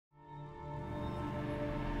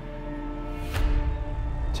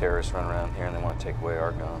terrorists run around here and they want to take away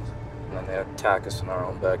our guns. And then they attack us in our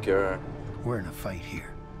own backyard. We're in a fight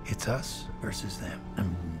here. It's us versus them.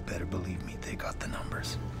 And better believe me, they got the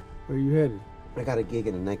numbers. Where you headed? I got a gig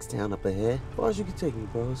in the next town up ahead. As far as you can take me,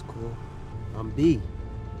 bro, it's cool. I'm B.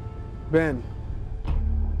 Ben.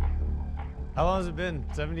 How long has it been?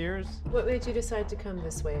 7 years? What made you decide to come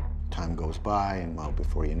this way? Time goes by, and well,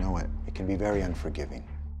 before you know it, it can be very unforgiving.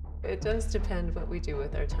 It does depend what we do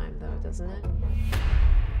with our time, though, doesn't it?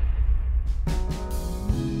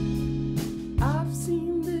 I've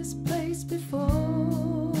seen this place before.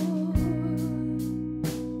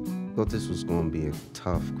 Thought this was gonna be a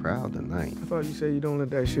tough crowd tonight. I thought you said you don't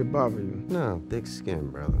let that shit bother you. No, thick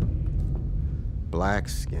skin, brother. Black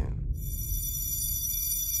skin.